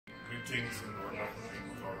Kings in the wonderful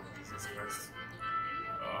name of our Lord Jesus Christ.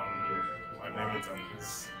 My name is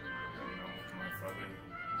Andries, and I'm with my family.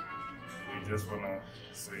 We just want to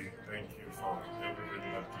say thank you for everything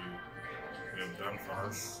that you have done for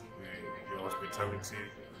us, your hospitality.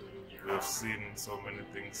 We have seen so many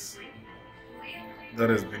things that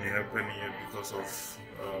has been happening here because of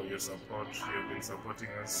your support. You have been supporting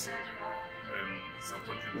us and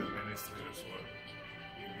supporting the ministry as well.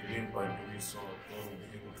 We believe by doing so, God will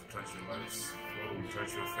be able to touch your lives, God will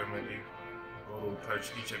touch your family, God will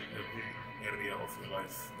touch each and every area of your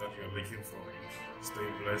life that you are looking for. Stay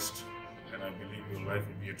blessed, and I believe your life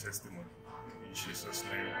will be a testimony. In Jesus'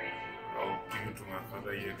 name, I'll give it to my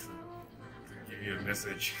father here to give you a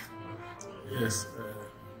message. Yes,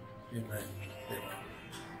 amen.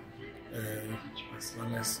 As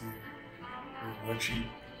long as you're watching,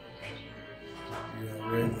 you are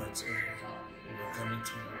aware that we are coming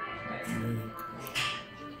to New York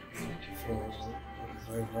for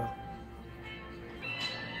a revival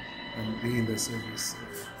and be in the service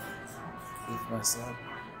with my son.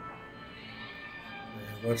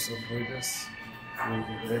 Watch some brothers will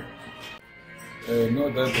be there. Know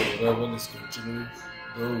that the revival is continuing,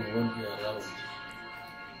 though we won't be around.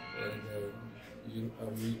 And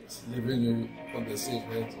I'm leaving you on the safe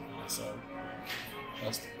hands of my son,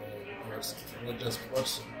 Pastor Rogers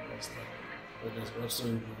Watson. Rogers Watson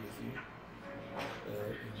will be with you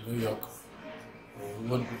in New York. We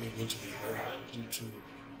won't be able to be there due to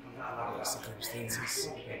circumstances,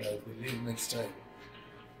 and I believe next time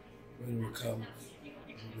when we come,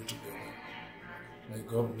 we'll be together. May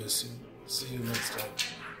God bless you. See you next time.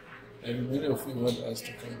 And many of you want us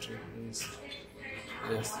to come to a place.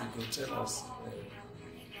 Yes, you can tell us.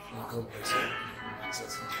 May God bless you. In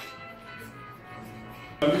Jesus' name.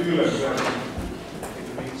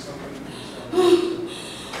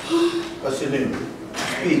 What's your name?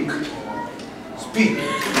 Speak. Speak.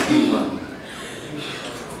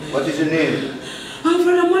 What is your name? I'm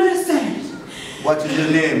from the mother's side. What is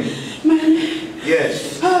your name? My name?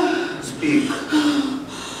 Yes. Speak.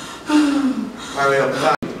 Hurry up.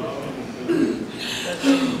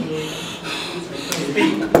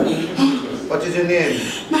 Speak. What is your name?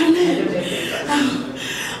 My name?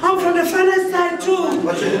 I'm from the father's side too.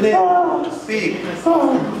 What is your name? Speak.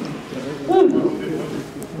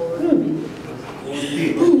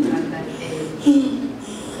 Speak.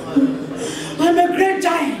 I'm a great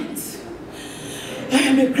giant. I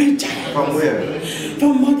am a great giant. From where?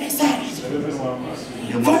 From mother's side. From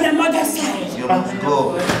the mother's side. You must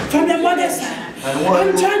go. From the mother's side. And what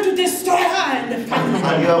I'm trying to destroy her and the family.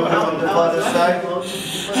 And you are from the father's side? Who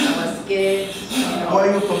are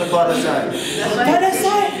you from the father's side? Father's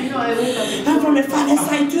side. I'm from the father's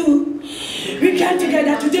side too. We came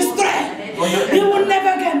together to destroy. We will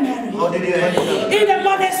never get married. How did you enter? In the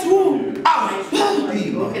mother's womb.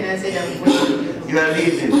 What can I say? You are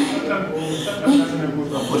leaving.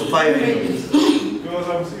 Put fire in you.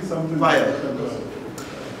 Fire.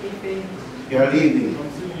 You are leaving.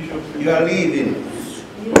 You are leaving.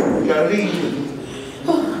 You are leaving. I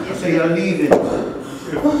say you are leaving.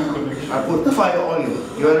 I put fire on you.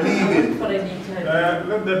 You are leaving.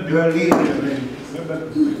 You are leaving.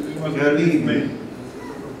 You are leaving.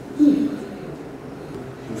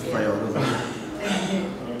 Put fire all over you.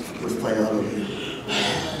 Put fire all over you.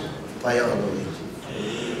 Fire all over you.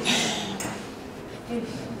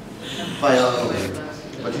 Fire all over you.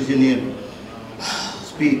 What is your name?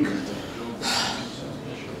 Speak.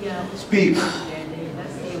 Speak.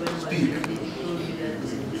 Speak.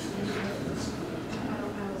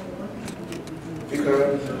 Speak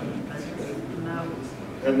around.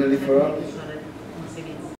 And then for us.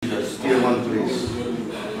 Just stay one place.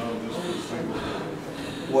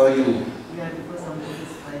 Who are you?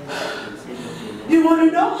 You want to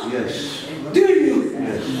know? Yes. Do you?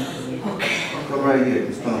 Yes. Okay. Come right here.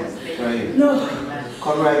 It's not. Right here. No.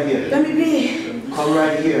 Come right here. Let me be. Come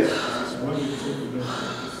right here.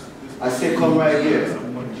 I say come right here.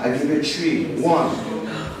 I give you 3. 1.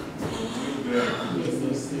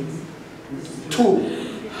 2.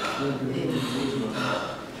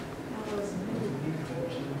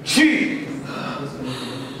 3.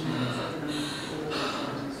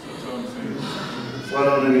 Fall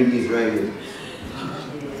on your knees right here.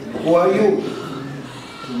 Who are you?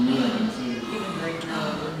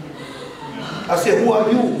 I say, who are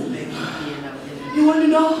you? You want to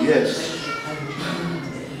know? Yes.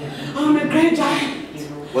 I'm a great giant.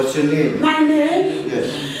 What's your name? My name? Yes.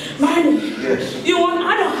 My name? Yes. You want?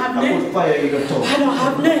 I don't have I name. put fire in your tongue. I don't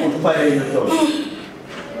have name. Put fire in your tongue.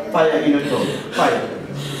 Fire in your tongue. Fire.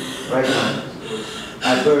 Right now.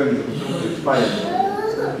 I burn you with fire.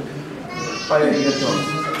 Fire in your tongue.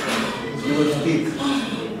 will speak.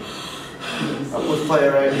 I put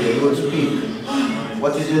fire right there. You will speak.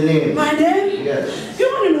 What is your name? My name? Yes. You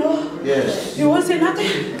want to know? Yes. You won't say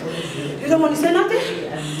nothing? You don't want to say nothing?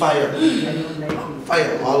 Fire.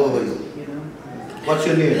 Fire all over you. What's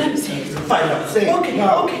your name? Let me say it. Fire. Say it. Okay,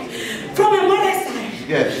 now. okay. From my mother's side.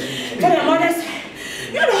 Yes. From my mother's side.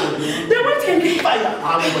 You know, they want to get fire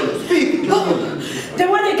all over you. Speak. No, they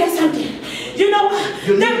want to get something. You know what?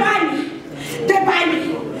 They buy me. They buy me.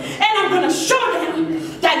 And I'm going to show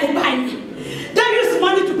them that they buy me. They use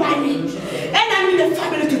money to buy me. And I need the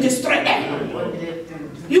family to destroy them.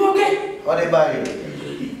 You okay? What they buy you?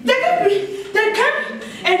 They give me. They come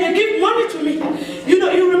and they give money to me. You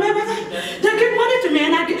know, you remember that? They give money to me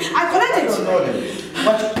and I collect it. I don't know them.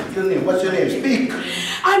 What's your name? What's your name? Speak.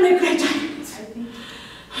 I'm a great giant.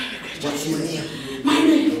 What's your name? My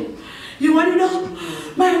name. You want to know?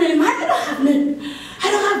 My name. I don't have name.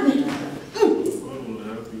 I don't have name.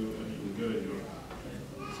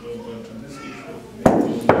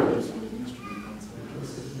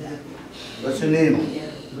 What's your name?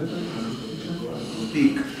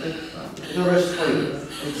 Speak. There's no rest for you.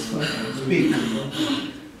 Speak.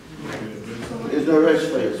 There's no rest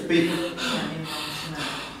for you. Speak.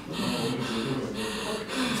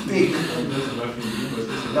 Speak.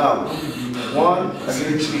 Now, 1,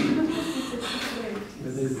 again, 3.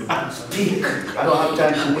 Speak. I don't have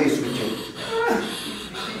time to waste with you.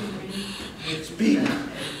 Speak.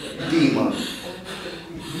 Demon.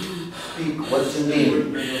 Speak. What's your name?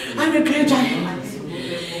 I'm a great giant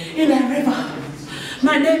in a river.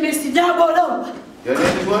 My name is Nyaboloba. Your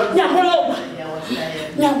name is what? Nyaboloba.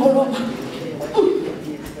 Nyaboloba.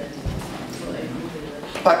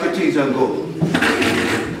 Pack your things and go.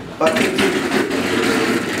 Pack your things.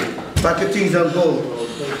 Pack your things and go.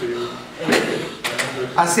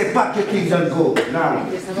 I say pack your things and go. Now.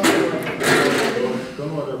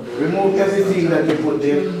 Remove everything that you put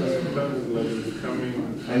there.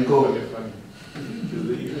 And go.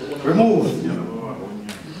 Remove.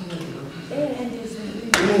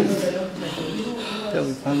 Remove. Tell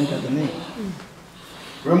me finally got the name.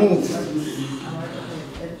 Remove.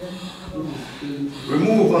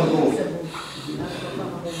 Remove and go.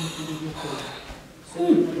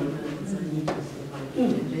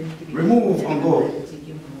 Remove and go.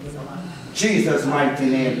 Jesus' mighty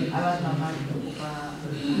name.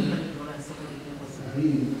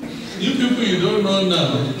 You people, you don't know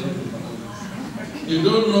now. You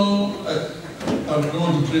don't know. I'm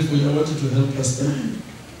going to pray for you. I want you to help us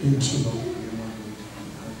into.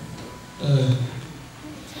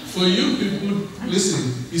 For you people, listen.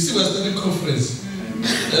 You see, we're studying conference.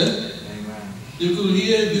 You could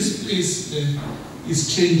hear this place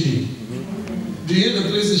is changing. Do you hear the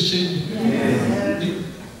place is changing?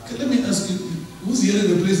 Let me ask you, who's hearing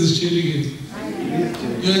the place is changing it?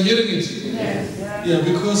 You are hearing it? Yeah,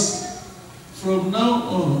 because from now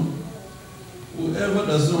on, whoever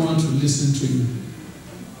does not want to listen to you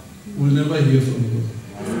will never hear from you.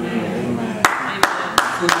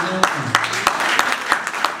 From now on.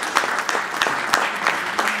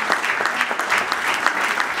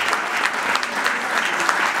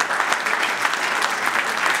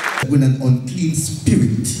 When an unclean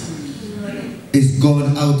spirit is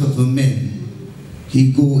gone out of a man,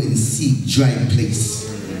 he go and seek dry place.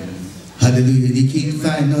 Hallelujah. And he can't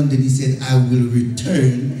find none, then he said, I will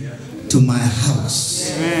return to my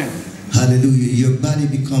house. Hallelujah. Your body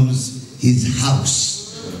becomes his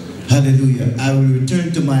house. Hallelujah. I will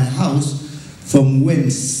return to my house from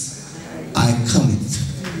whence I cometh.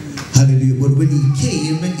 Hallelujah. But when he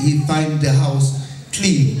came, he found the house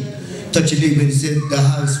clean. Touch your neighbor and said the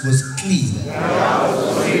house was clean.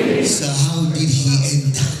 So how did he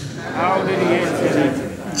enter?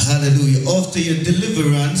 Hallelujah. After your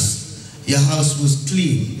deliverance, your house was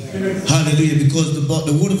clean. Hallelujah. Because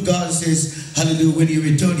the word of God says, hallelujah, when he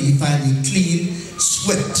returned, he found it clean,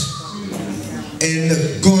 swept,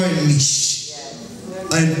 and garnished,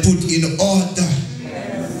 and put in order.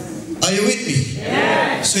 Are you with me?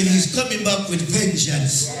 Yes. So he's coming back with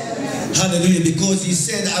vengeance. Hallelujah. Because he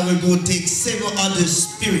said, I will go take 7 other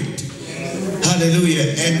spirits.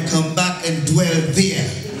 Hallelujah. And come back and dwell there.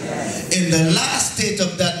 In the last state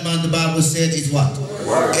of that man, the Bible said, is what?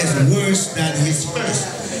 It's worse than his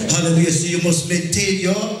first. Hallelujah. So you must maintain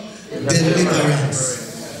your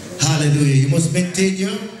deliverance. Hallelujah. You must maintain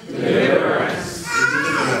your deliverance.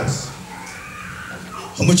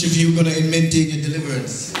 How much of you are going to maintain your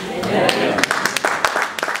deliverance?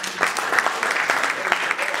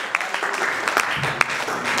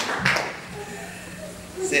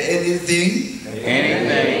 Say anything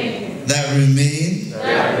that remain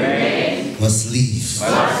must leave.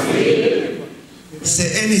 Say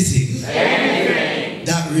anything anything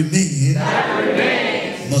that remains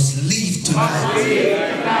must leave tonight.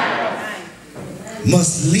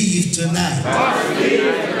 Must leave tonight.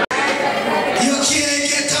 You can't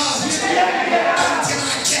get out until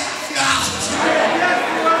I get out.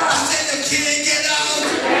 I said you can't get out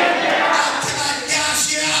until I cast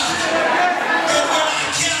you out. And when I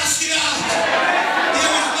cast you out,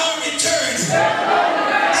 there is no return.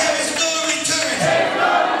 There is no return.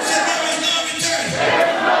 Said there is no return.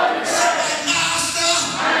 Said my master,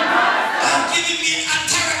 I'm giving me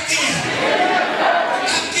authority.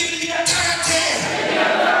 I'm giving me authority.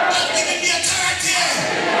 I'm giving me authority.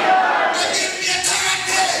 I'm giving me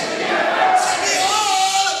authority. Say,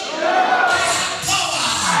 behold, I have power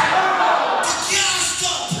to cast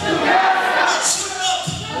up and shoot up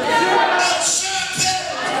and serpent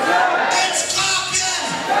and scorpion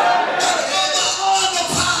and over all the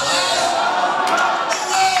power of the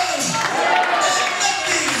world. And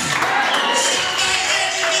nothing shall my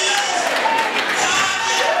enemies harm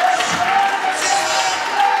you.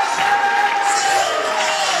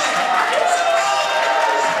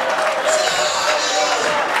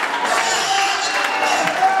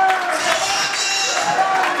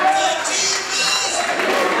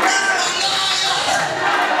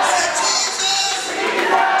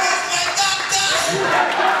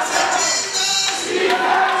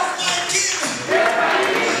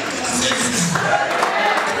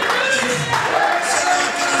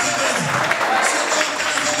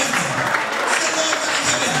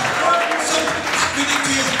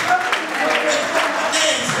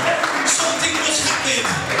 Something must happen.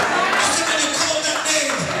 After when you call that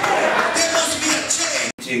name, there must be a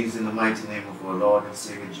change. Greetings in the mighty name of our Lord and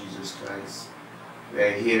Savior Jesus Christ. We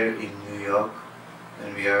are here in New York,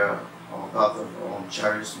 and we are part of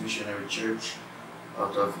Charis Missionary Church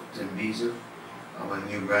out of Tembiza. Our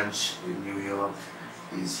new branch in New York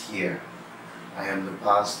is here. I am the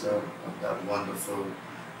pastor of that wonderful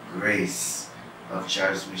grace of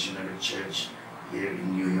Charis Missionary Church here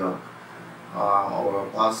in New York. Our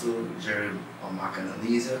apostle,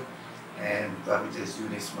 Makananisa, and prophetess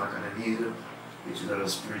Makananisa, which are our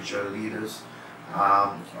spiritual leaders.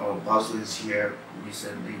 Our apostle is here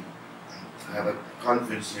recently. I have a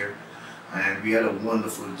conference here, and we had a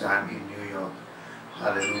wonderful time in New York.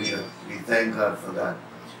 Hallelujah. We thank God for that.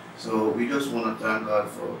 So we just want to thank God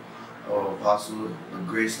for our apostle, the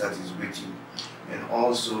grace that is with him, and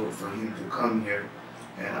also for him to come here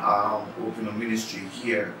and open a ministry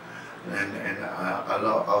here and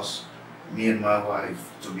allow us, me and my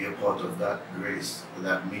wife, to be a part of that grace,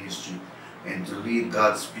 that ministry, and to lead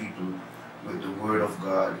God's people with the word of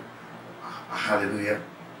God. Hallelujah.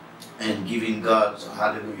 And giving God,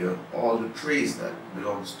 hallelujah, all the praise that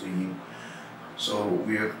belongs to him. So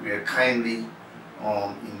we are kindly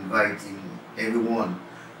inviting everyone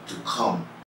to come